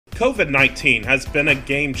COVID-19 has been a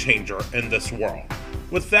game changer in this world.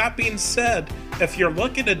 With that being said, if you're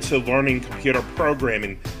looking into learning computer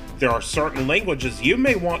programming, there are certain languages you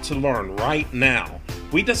may want to learn right now.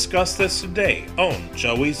 We discuss this today on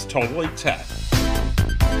Joey's Totally Tech.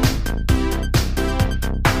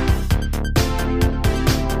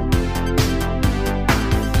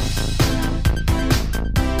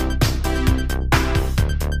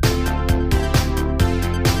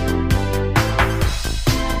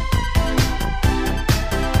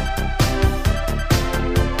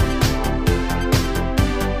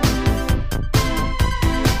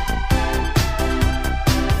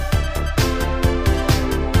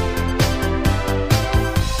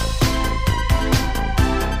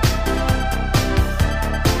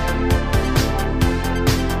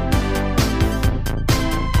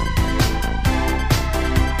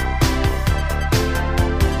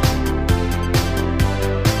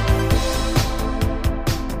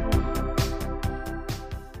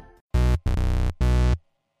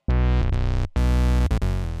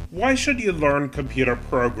 Why should you learn computer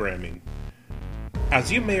programming? As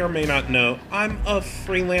you may or may not know, I'm a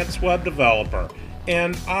freelance web developer,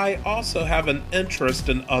 and I also have an interest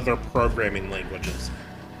in other programming languages.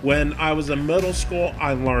 When I was in middle school,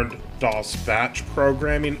 I learned DOS batch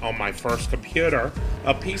programming on my first computer,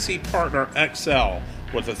 a PC Partner XL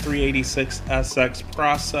with a 386SX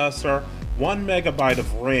processor, 1 megabyte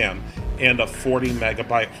of RAM, and a 40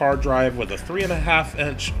 megabyte hard drive with a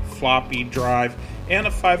 3.5-inch floppy drive and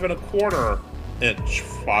a 5.25-inch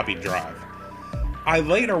floppy drive. I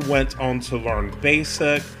later went on to learn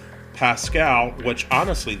BASIC, Pascal, which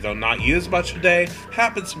honestly, though not used much today,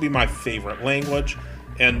 happens to be my favorite language,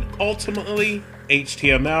 and ultimately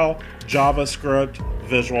HTML, JavaScript,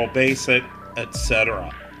 Visual Basic,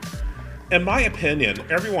 etc. In my opinion,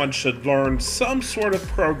 everyone should learn some sort of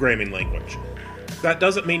programming language. That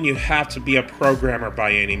doesn't mean you have to be a programmer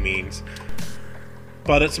by any means,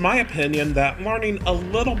 but it's my opinion that learning a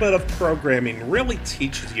little bit of programming really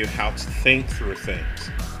teaches you how to think through things.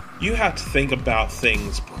 You have to think about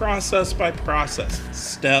things process by process,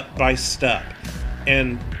 step by step,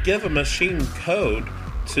 and give a machine code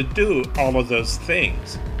to do all of those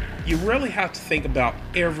things. You really have to think about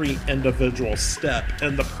every individual step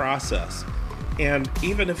in the process. And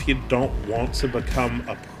even if you don't want to become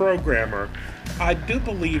a programmer, I do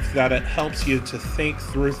believe that it helps you to think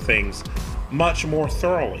through things much more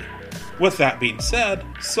thoroughly. With that being said,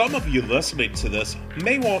 some of you listening to this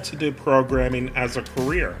may want to do programming as a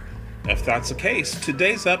career. If that's the case,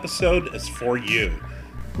 today's episode is for you.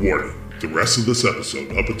 Warning, the rest of this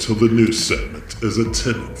episode up until the news segment is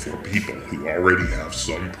intended for people who already have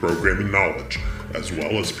some programming knowledge, as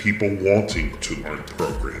well as people wanting to learn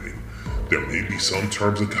programming. There may be some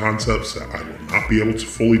terms and concepts that I will not be able to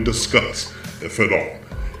fully discuss, if at all.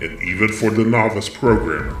 And even for the novice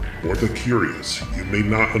programmer or the curious, you may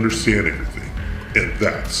not understand everything, and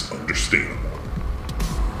that's understandable.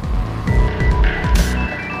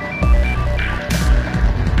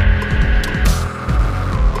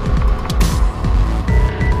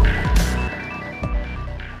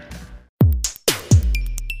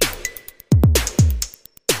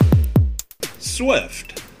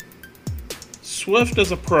 Swift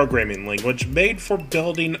is a programming language made for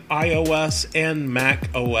building iOS and Mac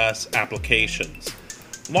OS applications.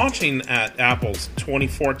 Launching at Apple's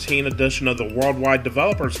 2014 edition of the Worldwide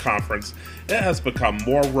Developers Conference, it has become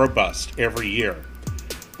more robust every year.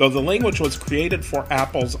 Though the language was created for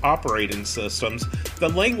Apple's operating systems, the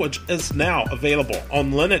language is now available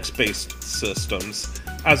on Linux-based systems,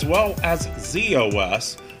 as well as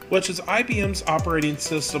z/OS, which is IBM's operating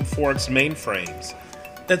system for its mainframes.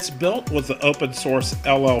 It's built with the open-source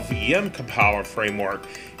LLVM compiler framework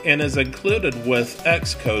and is included with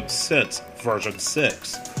Xcode since version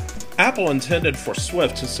 6. Apple intended for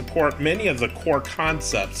Swift to support many of the core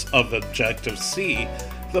concepts of Objective-C,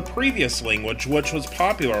 the previous language which was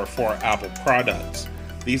popular for Apple products.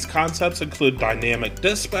 These concepts include dynamic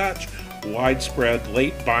dispatch, widespread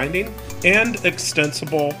late binding, and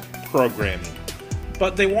extensible programming.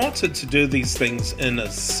 But they wanted to do these things in a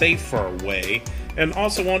safer way and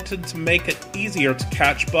also wanted to make it easier to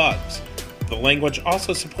catch bugs. The language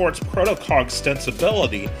also supports protocol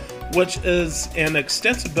extensibility, which is an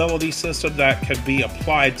extensibility system that can be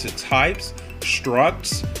applied to types,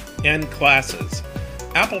 structs, and classes.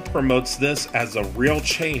 Apple promotes this as a real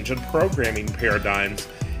change in programming paradigms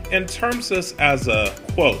and terms this as a,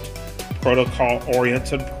 quote,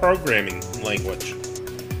 protocol-oriented programming language.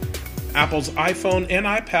 Apple's iPhone and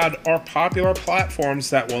iPad are popular platforms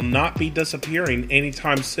that will not be disappearing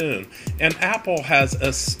anytime soon, and Apple has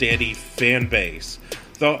a steady fan base.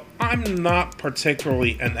 Though I'm not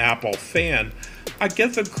particularly an Apple fan, I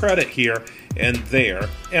give them credit here and there,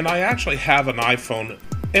 and I actually have an iPhone,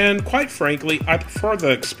 and quite frankly, I prefer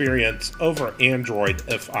the experience over Android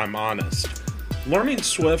if I'm honest. Learning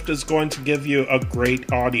Swift is going to give you a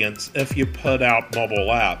great audience if you put out mobile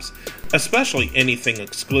apps, especially anything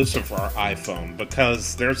exclusive for our iPhone,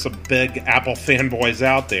 because there's some big Apple fanboys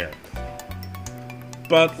out there.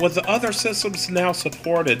 But with the other systems now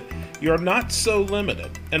supported, you're not so limited.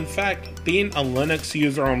 In fact, being a Linux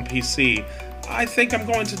user on PC, I think I'm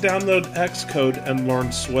going to download Xcode and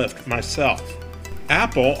learn Swift myself.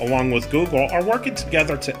 Apple, along with Google, are working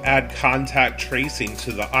together to add contact tracing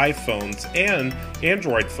to the iPhones and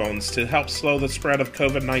Android phones to help slow the spread of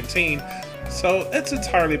COVID-19, so it's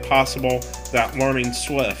entirely possible that learning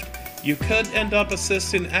Swift, you could end up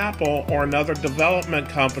assisting Apple or another development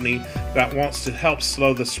company that wants to help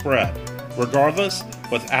slow the spread. Regardless,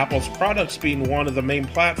 with Apple's products being one of the main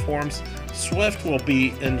platforms, Swift will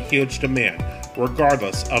be in huge demand,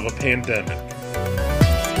 regardless of a pandemic.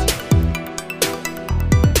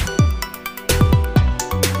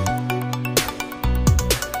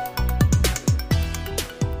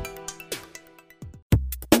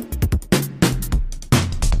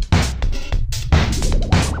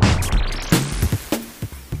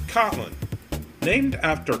 Kotlin. Named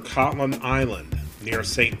after Kotlin Island, near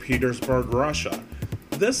St. Petersburg, Russia,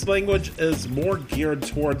 this language is more geared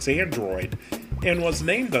towards Android and was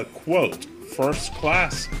named a, quote,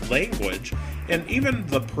 first-class language and even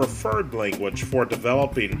the preferred language for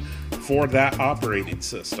developing for that operating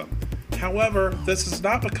system. However, this has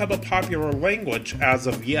not become a popular language as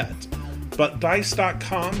of yet, but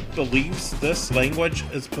Dice.com believes this language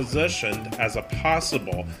is positioned as a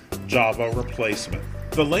possible Java replacement.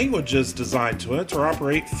 The language is designed to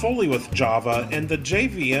interoperate fully with Java, and the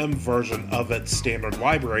JVM version of its standard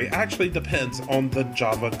library actually depends on the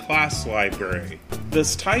Java class library.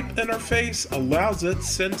 This type interface allows its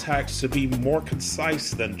syntax to be more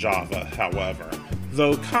concise than Java, however.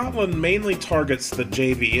 Though Kotlin mainly targets the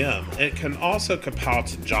JVM, it can also compile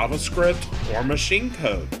to JavaScript or machine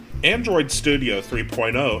code. Android Studio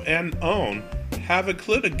 3.0 and OWN have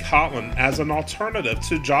included Kotlin as an alternative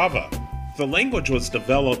to Java. The language was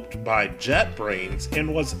developed by JetBrains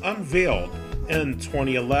and was unveiled in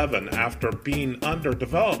 2011 after being under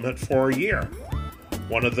development for a year.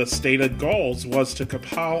 One of the stated goals was to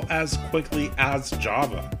compile as quickly as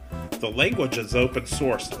Java. The language is open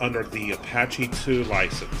sourced under the Apache 2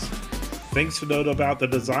 license. Things to note about the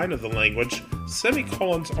design of the language: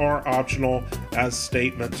 semicolons are optional as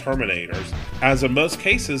statement terminators, as in most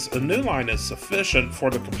cases a new line is sufficient for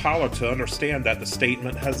the compiler to understand that the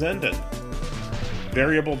statement has ended.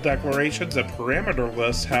 Variable declarations and parameter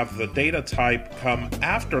lists have the data type come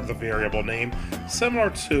after the variable name, similar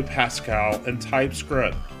to Pascal and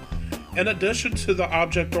TypeScript. In addition to the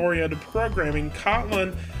object-oriented programming,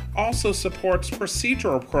 Kotlin also supports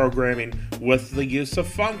procedural programming with the use of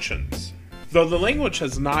functions. Though the language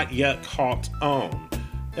has not yet caught on,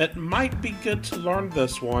 it might be good to learn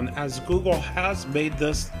this one, as Google has made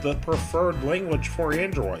this the preferred language for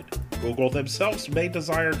Android. Google themselves may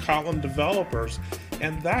desire Kotlin developers,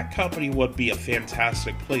 and that company would be a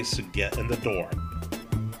fantastic place to get in the door.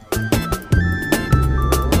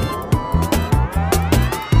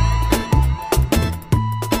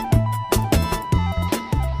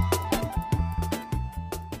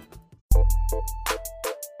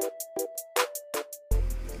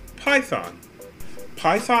 Python.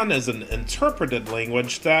 Python is an interpreted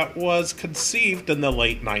language that was conceived in the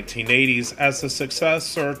late 1980s as a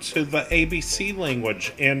successor to the ABC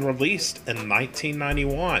language and released in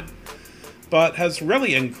 1991, but has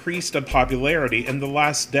really increased in popularity in the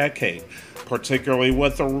last decade, particularly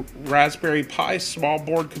with the Raspberry Pi small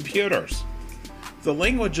board computers. The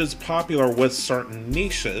language is popular with certain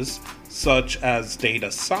niches, such as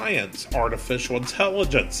data science, artificial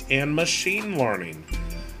intelligence, and machine learning.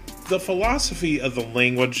 The philosophy of the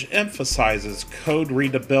language emphasizes code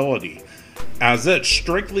readability, as it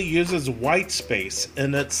strictly uses whitespace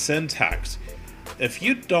in its syntax. If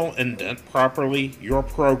you don't indent properly, your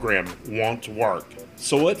program won't work,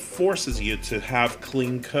 so it forces you to have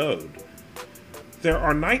clean code. There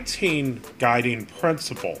are 19 guiding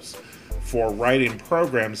principles for writing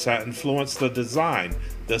programs that influence the design.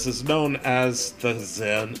 This is known as the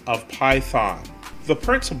Zen of Python. The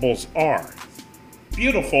principles are: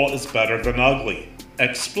 beautiful is better than ugly.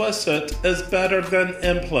 Explicit is better than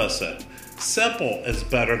implicit. Simple is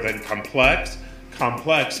better than complex.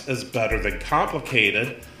 Complex is better than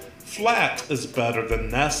complicated. Flat is better than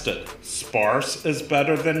nested. Sparse is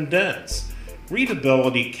better than dense.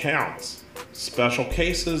 Readability counts. Special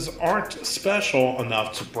cases aren't special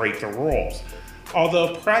enough to break the rules,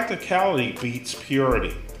 although practicality beats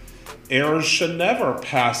purity. Errors should never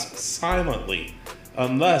pass silently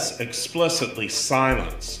unless explicitly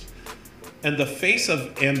silenced. In the face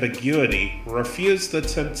of ambiguity, refuse the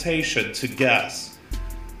temptation to guess.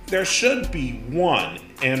 There should be one,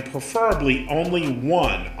 and preferably only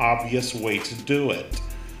one, obvious way to do it,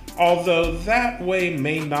 although that way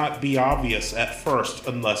may not be obvious at first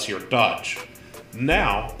unless you're Dutch.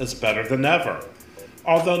 Now is better than ever,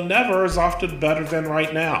 although never is often better than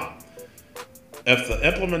right now. If the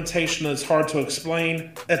implementation is hard to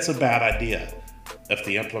explain, it's a bad idea. If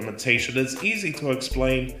the implementation is easy to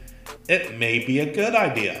explain, it may be a good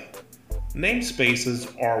idea.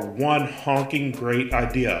 Namespaces are one honking great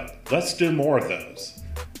idea. Let's do more of those.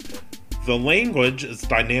 The language is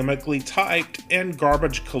dynamically typed and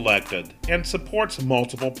garbage collected and supports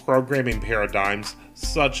multiple programming paradigms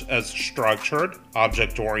such as structured,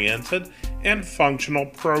 object-oriented, and functional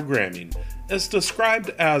programming. It's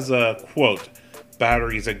described as a, quote,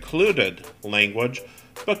 batteries included language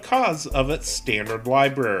because of its standard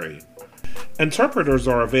library. Interpreters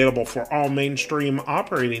are available for all mainstream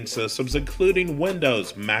operating systems, including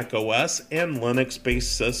Windows, Mac OS, and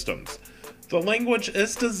Linux-based systems. The language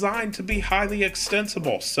is designed to be highly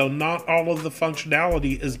extensible, so not all of the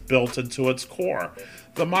functionality is built into its core.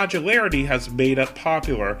 The modularity has made it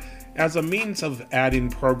popular as a means of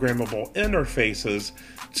adding programmable interfaces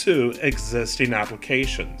to existing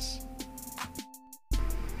applications.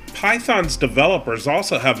 Python's developers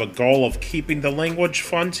also have a goal of keeping the language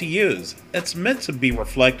fun to use. It's meant to be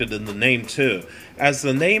reflected in the name too, as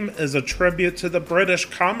the name is a tribute to the British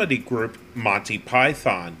comedy group Monty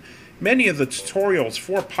Python. Many of the tutorials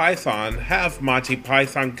for Python have Monty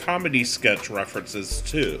Python comedy sketch references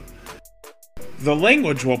too. The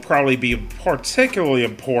language will probably be particularly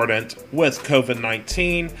important with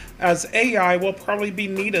COVID-19, as AI will probably be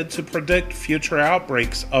needed to predict future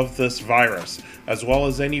outbreaks of this virus, as well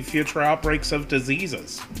as any future outbreaks of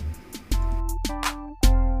diseases.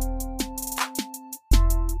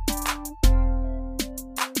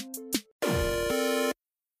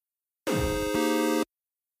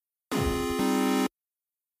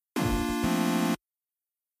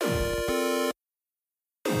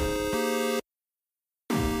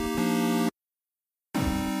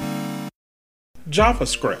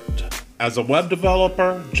 JavaScript. As a web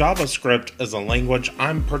developer, JavaScript is a language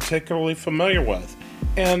I'm particularly familiar with.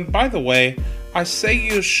 And by the way, I say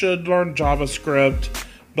you should learn JavaScript,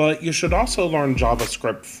 but you should also learn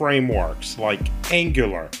JavaScript frameworks like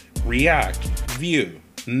Angular, React, Vue,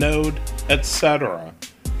 Node, etc.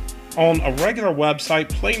 On a regular website,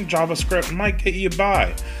 plain JavaScript might get you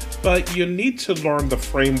by, but you need to learn the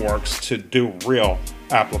frameworks to do real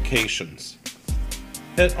applications.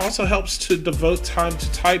 It also helps to devote time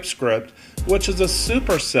to TypeScript, which is a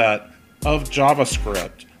superset of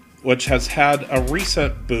JavaScript, which has had a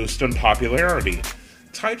recent boost in popularity.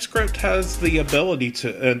 TypeScript has the ability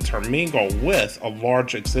to intermingle with a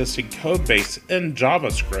large existing codebase in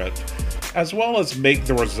JavaScript, as well as make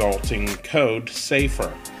the resulting code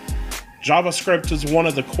safer. JavaScript is one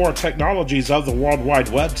of the core technologies of the World Wide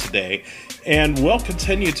Web today, and will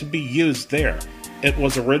continue to be used there. It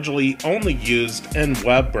was originally only used in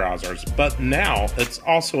web browsers, but now it's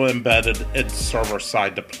also embedded in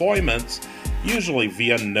server-side deployments, usually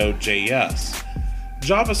via Node.js.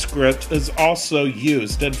 JavaScript is also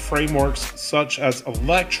used in frameworks such as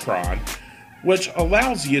Electron, which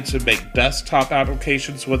allows you to make desktop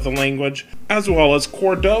applications with the language, as well as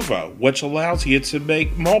Cordova, which allows you to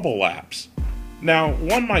make mobile apps. Now,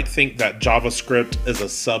 one might think that JavaScript is a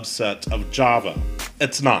subset of Java.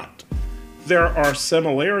 It's not. There are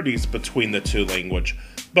similarities between the two languages,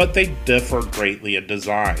 but they differ greatly in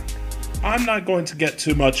design. I'm not going to get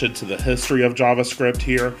too much into the history of JavaScript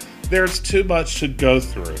here. There's too much to go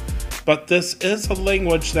through, but this is a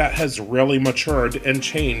language that has really matured and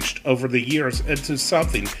changed over the years into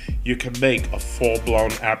something you can make a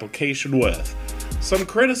full-blown application with. Some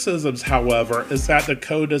criticisms, however, is that the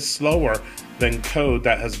code is slower than code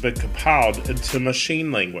that has been compiled into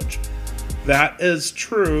machine language. That is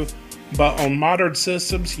true, but on modern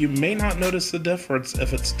systems, you may not notice the difference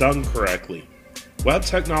if it's done correctly. Web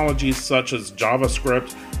technologies such as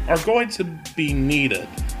JavaScript are going to be needed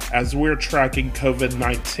as we're tracking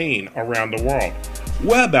COVID-19 around the world.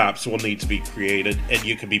 Web apps will need to be created, and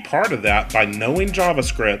you can be part of that by knowing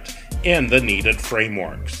JavaScript and the needed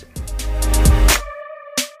frameworks.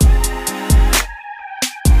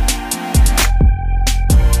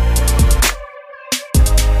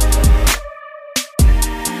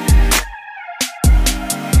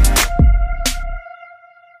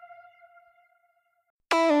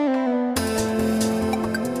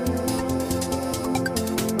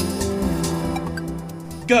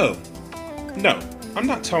 Go. No, I'm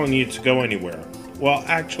not telling you to go anywhere. Well,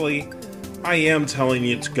 actually, I am telling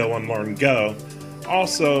you to go and learn Go,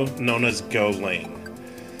 also known as Golang.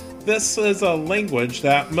 This is a language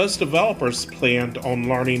that most developers planned on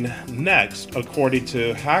learning next, according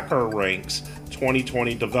to HackerRank's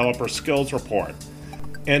 2020 Developer Skills Report,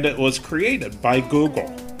 and it was created by Google.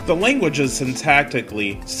 The language is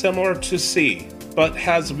syntactically similar to C, but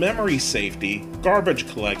has memory safety,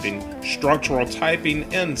 garbage collecting, structural typing,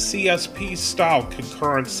 and CSP-style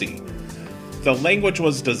concurrency. The language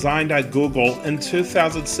was designed at Google in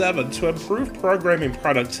 2007 to improve programming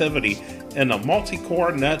productivity in a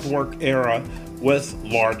multi-core network era with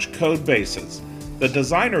large code bases. The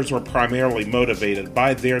designers were primarily motivated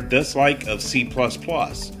by their dislike of C++.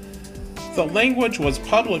 The language was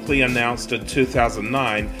publicly announced in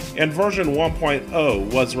 2009, and version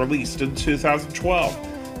 1.0 was released in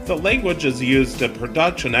 2012. The language is used in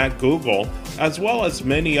production at Google, as well as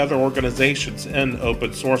many other organizations and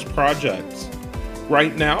open source projects.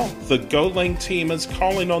 Right now, the Golang team is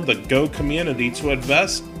calling on the Go community to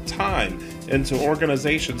invest time into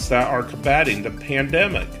organizations that are combating the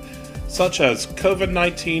pandemic, such as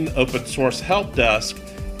COVID-19 Open Source Help Desk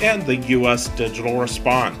and the U.S. Digital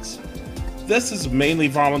Response. This is mainly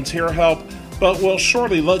volunteer help, but will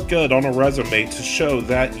surely look good on a resume to show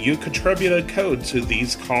that you contributed code to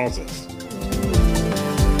these causes.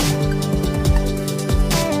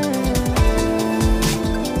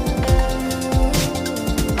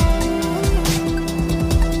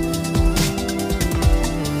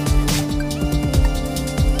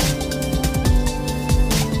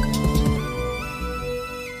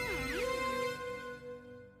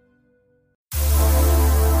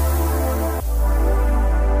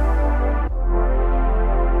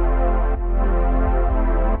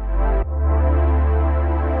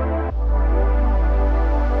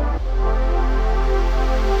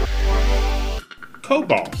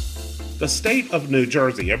 COBOL. The state of New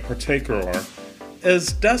Jersey in particular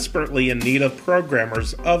is desperately in need of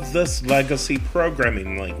programmers of this legacy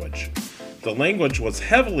programming language. The language was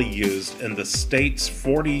heavily used in the state's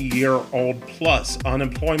 40-year-old plus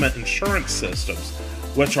unemployment insurance systems,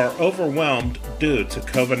 which are overwhelmed due to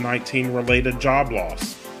COVID-19 related job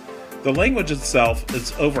loss. The language itself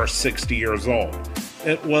is over 60 years old.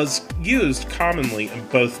 It was used commonly in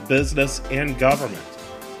both business and government.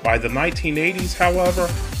 By the 1980s, however,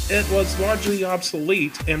 it was largely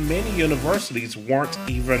obsolete, and many universities weren't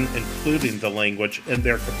even including the language in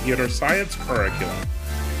their computer science curriculum.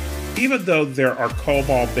 Even though there are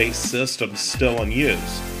COBOL-based systems still in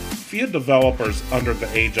use, few developers under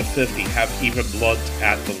the age of 50 have even looked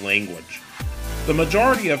at the language. The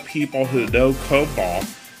majority of people who know COBOL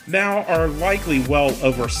now are likely well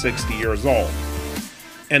over 60 years old,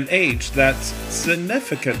 an age that's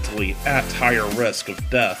significantly at higher risk of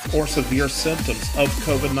death or severe symptoms of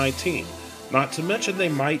COVID-19, not to mention they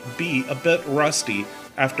might be a bit rusty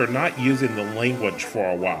after not using the language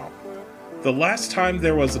for a while. The last time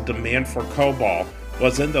there was a demand for COBOL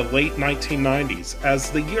was in the late 1990s as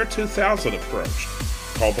the year 2000 approached.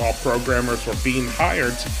 COBOL programmers were being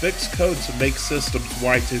hired to fix code to make systems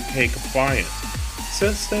Y2K compliant.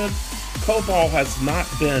 Since then, COBOL has not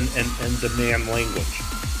been an in-demand language.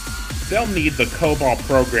 They'll need the COBOL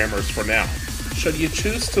programmers for now. Should you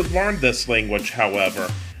choose to learn this language,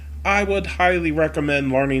 however, I would highly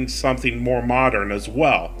recommend learning something more modern as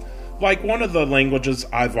well, like one of the languages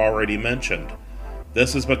I've already mentioned.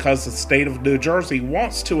 This is because the state of New Jersey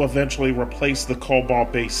wants to eventually replace the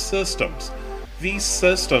COBOL-based systems. These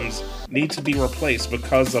systems need to be replaced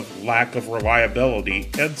because of lack of reliability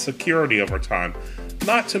and security over time,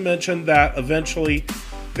 not to mention that eventually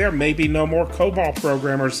there may be no more COBOL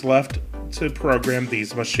programmers left to program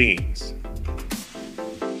these machines.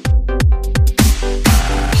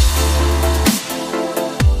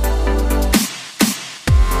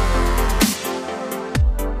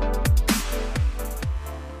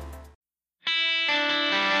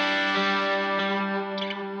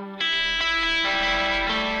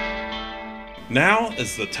 Now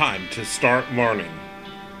is the time to start learning.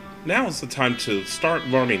 Now is the time to start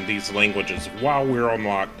learning these languages while we're on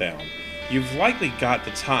lockdown. You've likely got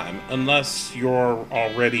the time, unless you're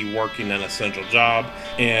already working an essential job,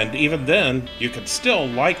 and even then, you could still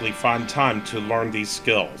likely find time to learn these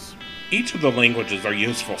skills. Each of the languages are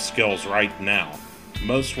useful skills right now.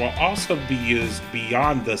 Most will also be used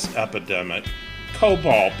beyond this epidemic,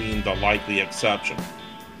 COBOL being the likely exception.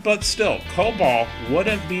 But still, COBOL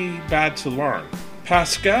wouldn't be bad to learn.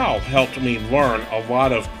 Pascal helped me learn a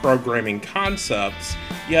lot of programming concepts,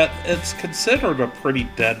 yet it's considered a pretty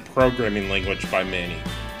dead programming language by many.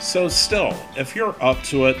 So still, if you're up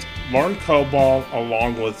to it, learn COBOL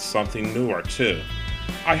along with something newer too.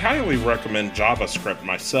 I highly recommend JavaScript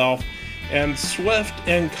myself, and Swift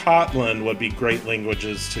and Kotlin would be great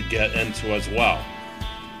languages to get into as well.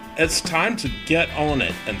 It's time to get on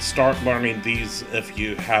it and start learning these if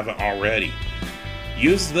you haven't already.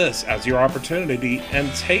 Use this as your opportunity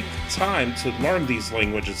and take time to learn these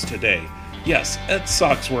languages today. Yes, it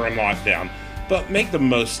sucks we're in lockdown, but make the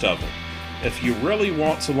most of it. If you really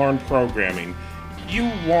want to learn programming,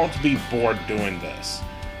 you won't be bored doing this.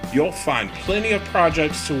 You'll find plenty of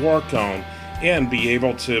projects to work on and be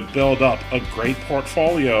able to build up a great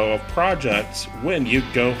portfolio of projects when you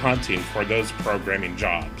go hunting for those programming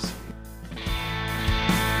jobs.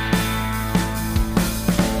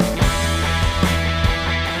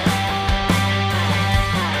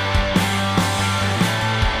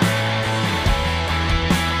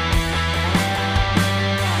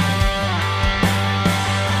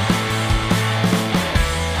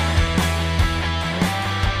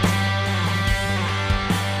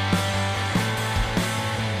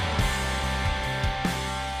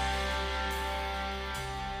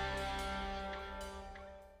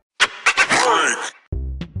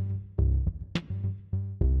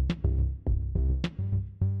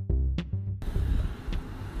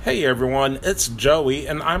 Hey everyone, it's Joey,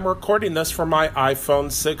 and I'm recording this from my iPhone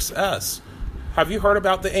 6S. Have you heard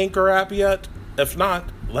about the Anchor app yet? If not,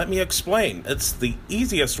 let me explain. It's the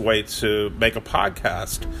easiest way to make a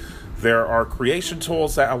podcast. There are creation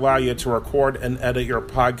tools that allow you to record and edit your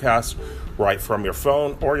podcast right from your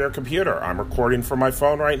phone or your computer. I'm recording from my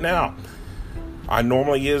phone right now. I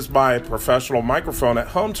normally use my professional microphone at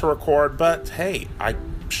home to record, but hey,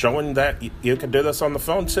 I'm showing that you can do this on the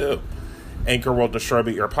phone too. Anchor will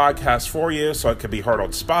distribute your podcast for you so it can be heard on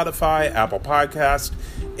Spotify, Apple Podcasts,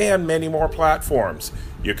 and many more platforms.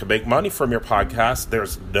 You can make money from your podcast.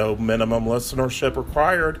 There's no minimum listenership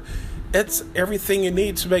required. It's everything you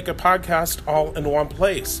need to make a podcast all in one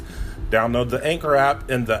place. Download the Anchor app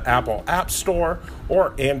in the Apple App Store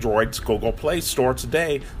or Android's Google Play Store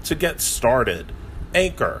today to get started.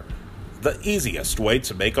 Anchor, the easiest way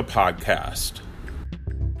to make a podcast.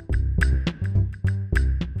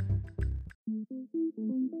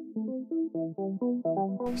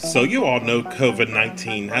 So you all know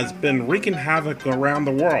COVID-19 has been wreaking havoc around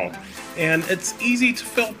the world, and it's easy to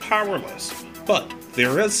feel powerless. But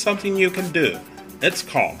there is something you can do. It's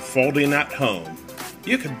called folding at home.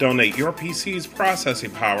 You can donate your PC's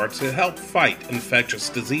processing power to help fight infectious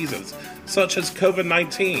diseases, such as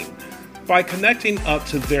COVID-19, by connecting up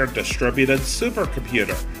to their distributed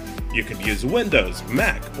supercomputer. You can use Windows,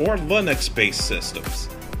 Mac, or Linux-based systems.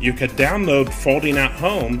 You can download Folding at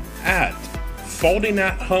Home at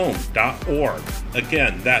foldingathome.org.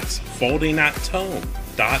 Again, that's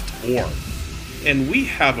foldingathome.org. And we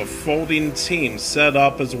have a folding team set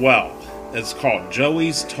up as well. It's called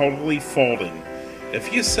Joey's Totally Folding.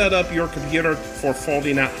 If you set up your computer for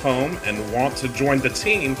folding at home and want to join the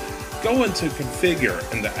team, go into Configure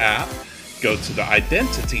in the app, go to the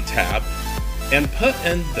Identity tab, and put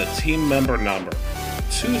in the team member number,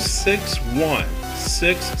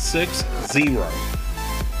 261660.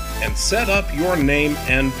 And set up your name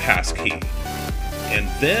and passkey. And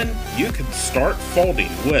then you can start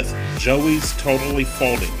folding with Joey's Totally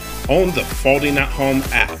Folding on the Folding at Home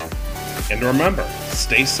app. And remember,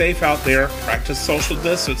 stay safe out there, practice social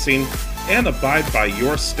distancing, and abide by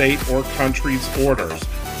your state or country's orders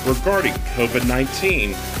regarding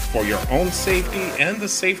COVID-19 for your own safety and the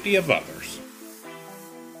safety of others.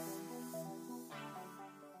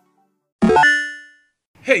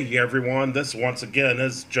 Hey everyone, this once again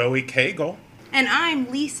is Joey Cagle. And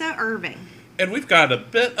I'm Lisa Irving. And we've got a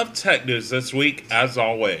bit of tech news this week, as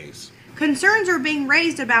always. Concerns are being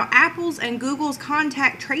raised about Apple's and Google's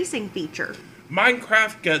contact tracing feature.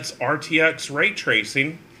 Minecraft gets RTX ray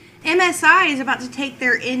tracing. MSI is about to take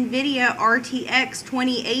their NVIDIA RTX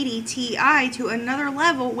 2080 Ti to another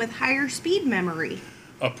level with higher speed memory.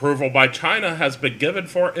 Approval by China has been given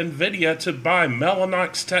for NVIDIA to buy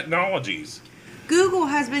Mellanox Technologies. Google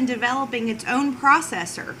has been developing its own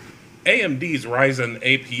processor. AMD's Ryzen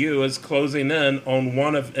APU is closing in on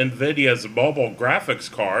one of NVIDIA's mobile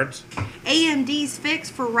graphics cards. AMD's fix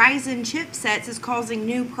for Ryzen chipsets is causing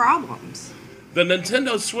new problems. The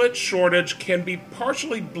Nintendo Switch shortage can be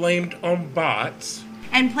partially blamed on bots.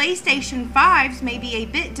 And PlayStation 5s may be a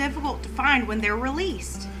bit difficult to find when they're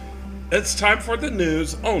released. It's time for the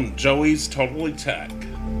news on Joey's Totally Tech.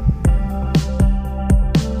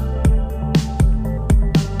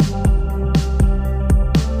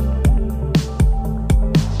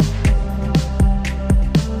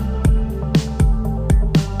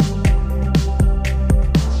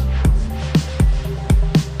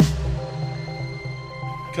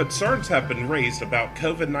 concerns have been raised about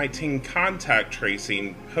COVID-19 contact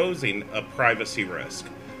tracing posing a privacy risk.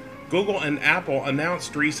 Google and Apple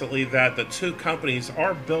announced recently that the two companies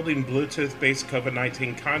are building Bluetooth-based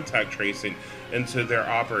COVID-19 contact tracing into their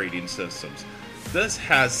operating systems. This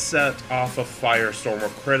has set off a firestorm of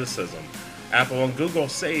criticism. Apple and Google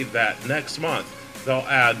say that next month they'll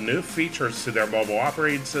add new features to their mobile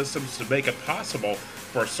operating systems to make it possible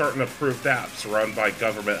for certain approved apps run by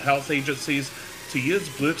government health agencies to use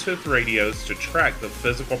Bluetooth radios to track the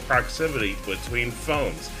physical proximity between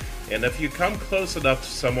phones. And if you come close enough to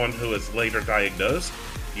someone who is later diagnosed,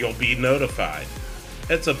 you'll be notified.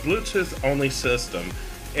 It's a Bluetooth-only system,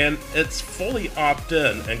 and it's fully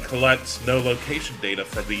opt-in and collects no location data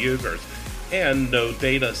from the users, and no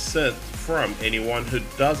data sent from anyone who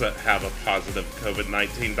doesn't have a positive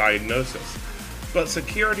COVID-19 diagnosis. But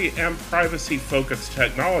security and privacy-focused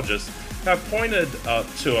technologists have pointed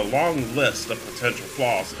to a long list of potential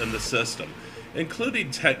flaws in the system,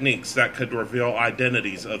 including techniques that could reveal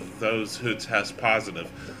identities of those who test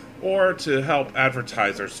positive, or to help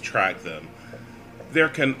advertisers track them. There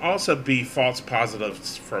can also be false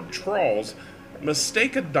positives from trolls,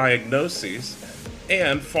 mistaken diagnoses,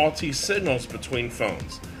 and faulty signals between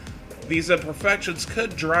phones. These imperfections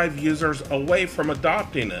could drive users away from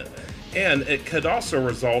adopting it, and it could also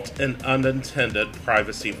result in unintended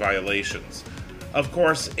privacy violations. Of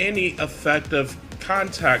course, any effective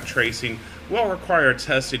contact tracing will require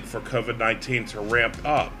testing for COVID-19 to ramp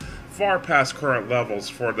up far past current levels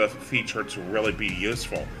for the feature to really be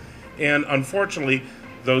useful. And unfortunately,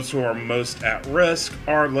 those who are most at risk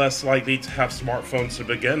are less likely to have smartphones to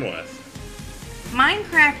begin with.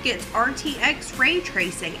 Minecraft gets RTX ray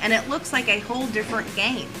tracing, and it looks like a whole different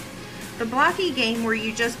game. The blocky game where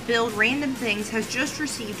you just build random things has just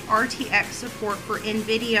received RTX support for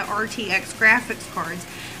NVIDIA RTX graphics cards,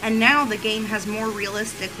 and now the game has more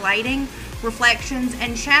realistic lighting, reflections,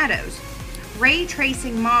 and shadows. Ray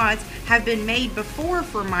tracing mods have been made before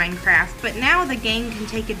for Minecraft, but now the game can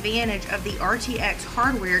take advantage of the RTX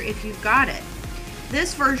hardware if you've got it.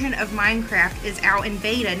 This version of Minecraft is out in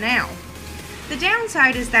beta now. The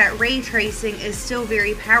downside is that ray tracing is still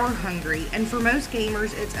very power hungry, and for most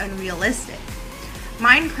gamers it's unrealistic.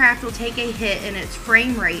 Minecraft will take a hit in its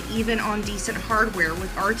frame rate even on decent hardware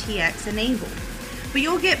with RTX enabled. But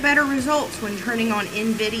you'll get better results when turning on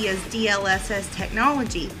NVIDIA's DLSS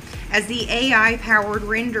technology, as the AI-powered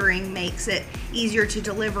rendering makes it easier to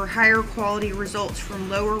deliver higher quality results from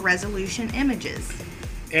lower resolution images.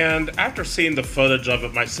 And after seeing the footage of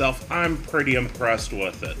it myself, I'm pretty impressed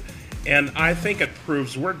with it. And I think it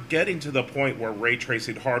proves we're getting to the point where ray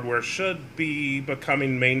tracing hardware should be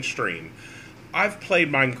becoming mainstream. I've played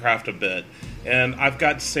Minecraft a bit, and I've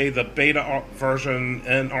got to say the beta version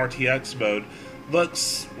in RTX mode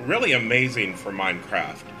looks really amazing for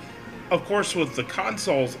Minecraft. Of course, with the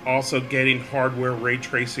consoles also getting hardware ray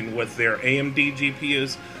tracing with their AMD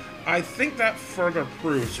GPUs, I think that further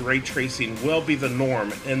proves ray tracing will be the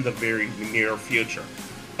norm in the very near future.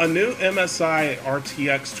 A new MSI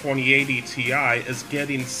RTX 2080 Ti is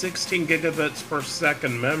getting 16 gigabits per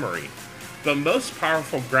second memory. The most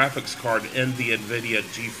powerful graphics card in the NVIDIA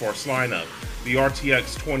GeForce lineup, the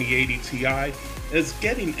RTX 2080 Ti, is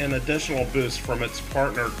getting an additional boost from its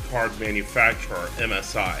partner card manufacturer,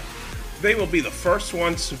 MSI. They will be the first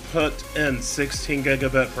ones to put in 16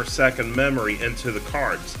 gigabit per second memory into the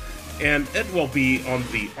cards, and it will be on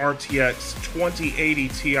the RTX 2080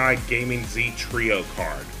 Ti Gaming Z Trio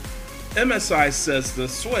card. MSI says the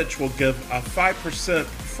Switch will give a 5%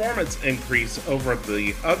 performance increase over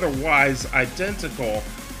the otherwise identical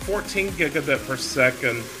 14 gigabit per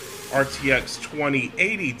second RTX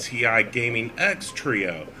 2080 Ti Gaming X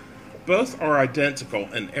Trio. Both are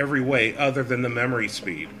identical in every way other than the memory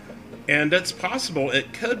speed. And it's possible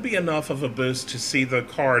it could be enough of a boost to see the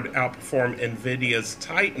card outperform NVIDIA's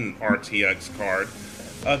Titan RTX card,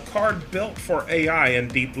 a card built for AI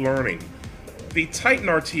and deep learning. The Titan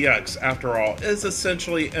RTX, after all, is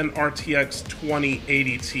essentially an RTX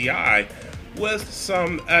 2080 Ti with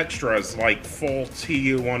some extras like full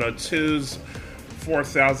TU-102s,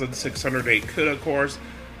 4608 CUDA cores,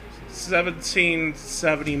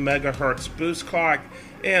 1770 MHz boost clock,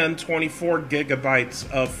 and 24 gigabytes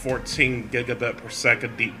of 14 gigabit per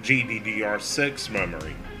second GDDR6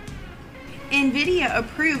 memory. NVIDIA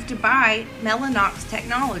approved to buy Mellanox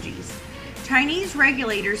Technologies. Chinese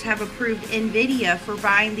regulators have approved NVIDIA for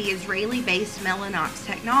buying the Israeli-based Mellanox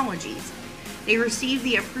Technologies. They received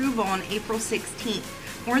the approval on April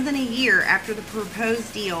 16th, more than a year after the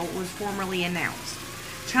proposed deal was formally announced.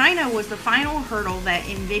 China was the final hurdle that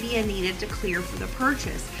NVIDIA needed to clear for the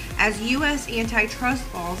purchase, as U.S.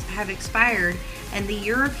 antitrust laws have expired and the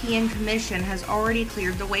European Commission has already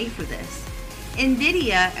cleared the way for this.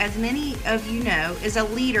 NVIDIA, as many of you know, is a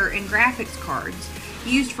leader in graphics cards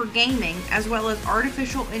used for gaming as well as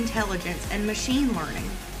artificial intelligence and machine learning.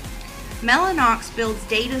 Mellanox builds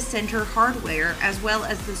data center hardware as well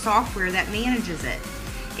as the software that manages it.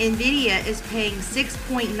 NVIDIA is paying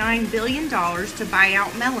 $6.9 billion to buy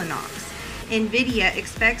out Mellanox. NVIDIA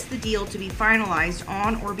expects the deal to be finalized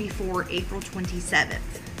on or before April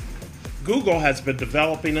 27th. Google has been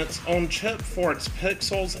developing its own chip for its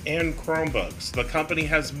Pixels and Chromebooks. The company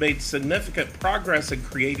has made significant progress in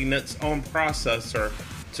creating its own processor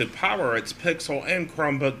to power its Pixel and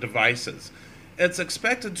Chromebook devices. It's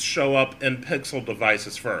expected to show up in Pixel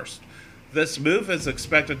devices first. This move is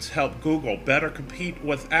expected to help Google better compete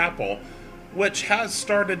with Apple, which has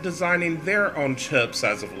started designing their own chips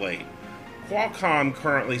as of late. Qualcomm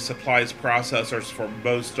currently supplies processors for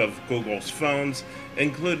most of Google's phones,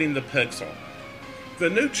 including the Pixel. The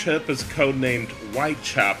new chip is codenamed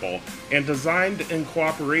Whitechapel and designed in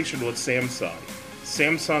cooperation with Samsung.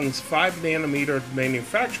 Samsung's 5nm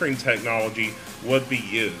manufacturing technology would be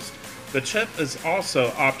used. The chip is also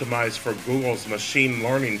optimized for Google's machine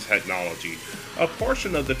learning technology. A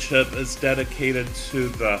portion of the chip is dedicated to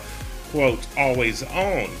the, quote, always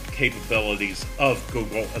on capabilities of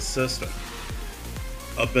Google Assistant.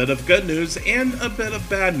 A bit of good news and a bit of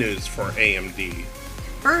bad news for AMD.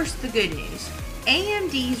 First, the good news.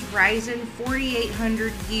 AMD's Ryzen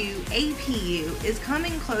 4800U APU is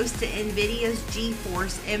coming close to NVIDIA's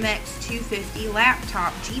GeForce MX250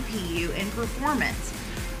 laptop GPU in performance.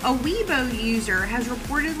 A Weibo user has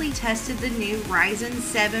reportedly tested the new Ryzen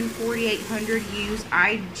 7 4800U's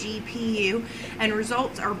iGPU, and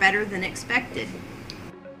results are better than expected.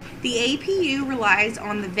 The APU relies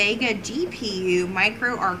on the Vega GPU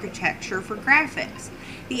microarchitecture for graphics.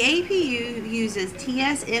 The APU uses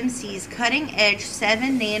TSMC's cutting-edge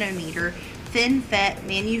 7nm FinFET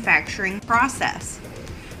manufacturing process.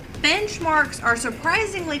 Benchmarks are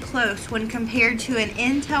surprisingly close when compared to an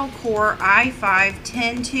Intel Core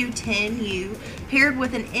i5-10210U paired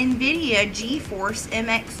with an NVIDIA GeForce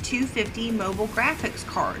MX250 mobile graphics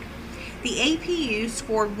card. The APU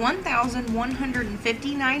scored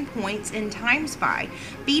 1,159 points in TimeSpy,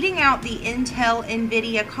 beating out the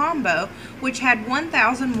Intel-NVIDIA combo, which had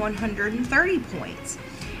 1,130 points.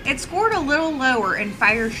 It scored a little lower in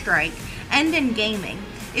Firestrike and in gaming.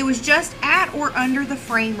 It was just at or under the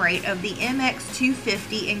frame rate of the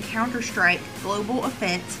MX250 in Counter-Strike, Global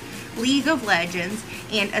Offense, League of Legends,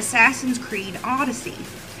 and Assassin's Creed Odyssey.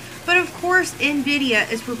 But of course,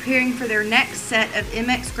 NVIDIA is preparing for their next set of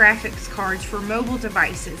MX graphics cards for mobile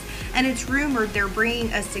devices, and it's rumored they're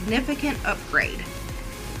bringing a significant upgrade.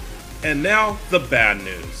 And now, the bad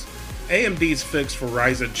news. AMD's fix for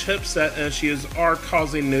Ryzen chipset issues are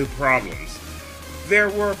causing new problems. There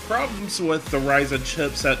were problems with the Ryzen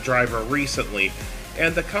chipset driver recently,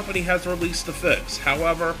 and the company has released a fix.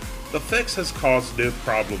 However, the fix has caused new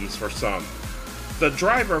problems for some. The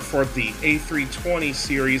driver for the A320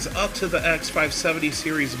 series up to the X570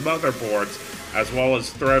 series motherboards, as well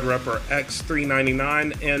as Threadripper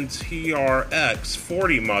X399 and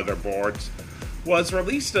TRX40 motherboards, was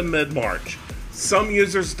released in mid-March. Some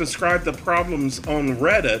users described the problems on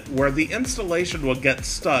Reddit, where the installation will get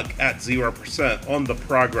stuck at 0% on the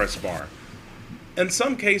progress bar. In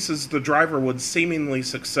some cases, the driver would seemingly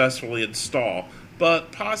successfully install,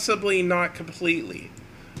 but possibly not completely.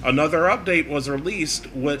 Another update was released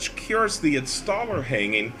which cures the installer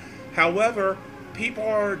hanging. However, people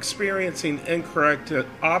are experiencing incorrect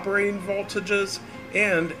operating voltages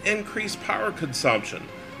and increased power consumption.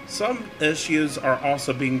 Some issues are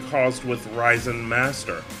also being caused with Ryzen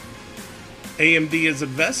Master. AMD is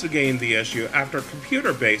investigating the issue after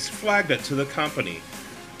ComputerBase flagged it to the company.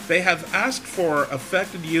 They have asked for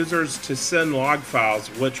affected users to send log files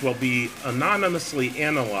which will be anonymously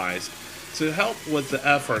analyzed to help with the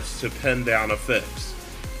efforts to pin down a fix.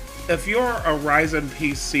 If you're a Ryzen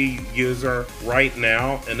PC user right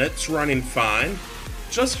now and it's running fine,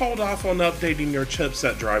 just hold off on updating your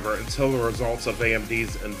chipset driver until the results of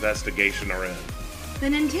AMD's investigation are in. The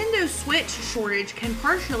Nintendo Switch shortage can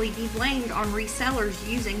partially be blamed on resellers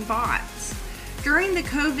using bots. During the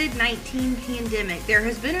COVID-19 pandemic, there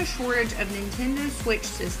has been a shortage of Nintendo Switch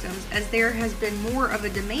systems as there has been more of a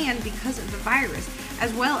demand because of the virus,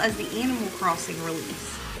 as well as the Animal Crossing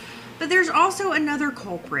release. But there's also another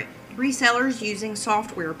culprit, resellers using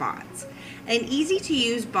software bots. An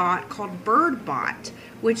easy-to-use bot called BirdBot,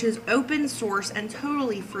 which is open source and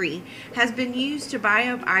totally free, has been used to buy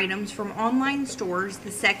up items from online stores the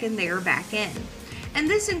second they are back in. and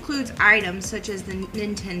this includes items such as the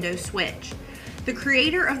Nintendo Switch. The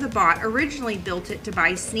creator of the bot originally built it to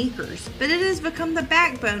buy sneakers, but it has become the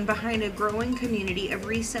backbone behind a growing community of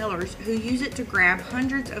resellers who use it to grab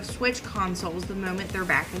hundreds of Switch consoles the moment they're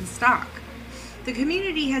back in stock. The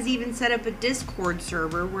community has even set up a Discord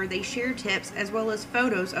server where they share tips as well as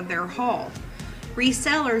photos of their haul.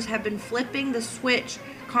 Resellers have been flipping the Switch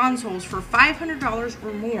consoles for $500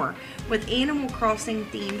 or more, with Animal Crossing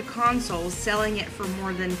themed consoles selling it for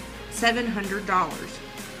more than $700.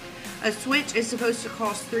 A Switch is supposed to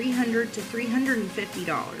cost $300 to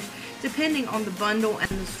 $350, depending on the bundle and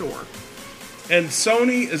the store. And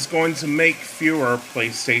Sony is going to make fewer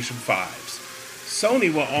PlayStation 5s.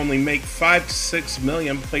 Sony will only make 5 to 6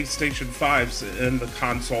 million PlayStation 5s in the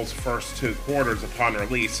console's first 2 quarters upon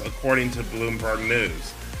release, according to Bloomberg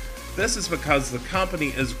News. This is because the company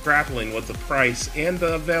is grappling with the price and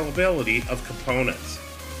the availability of components.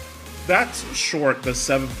 That's short the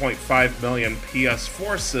 7.5 million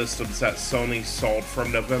PS4 systems that Sony sold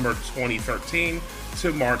from November 2013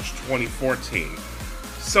 to March 2014.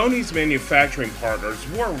 Sony's manufacturing partners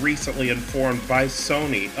were recently informed by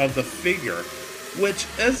Sony of the figure, which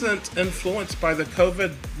isn't influenced by the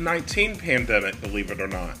COVID-19 pandemic, believe it or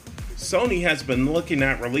not. Sony has been looking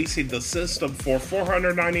at releasing the system for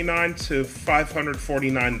 $499 to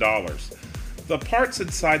 $549. The parts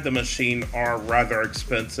inside the machine are rather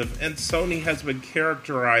expensive, and Sony has been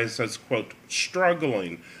characterized as, quote,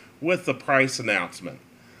 struggling with the price announcement.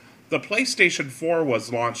 The PlayStation 4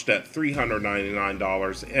 was launched at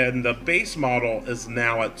 $399, and the base model is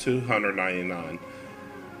now at $299.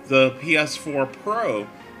 The PS4 Pro,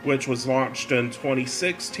 which was launched in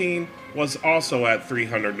 2016, was also at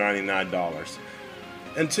 $399.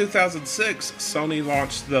 In 2006, Sony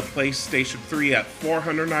launched the PlayStation 3 at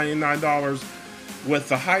 $499, with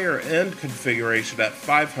the higher-end configuration at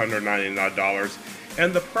 $599,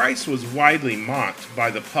 and the price was widely mocked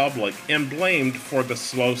by the public and blamed for the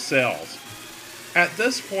slow sales. At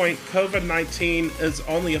this point, COVID-19 is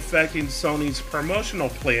only affecting Sony's promotional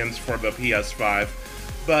plans for the PS5,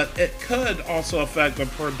 but it could also affect the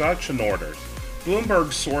production orders.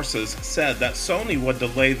 Bloomberg sources said that Sony would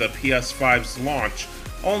delay the PS5's launch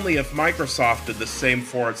only if Microsoft did the same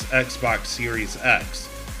for its Xbox Series X,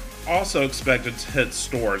 also expected to hit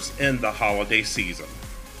stores in the holiday season.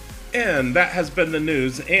 And that has been the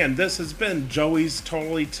news, and this has been Joey's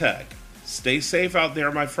Totally Tech. Stay safe out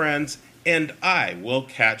there, my friends, and I will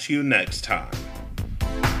catch you next time.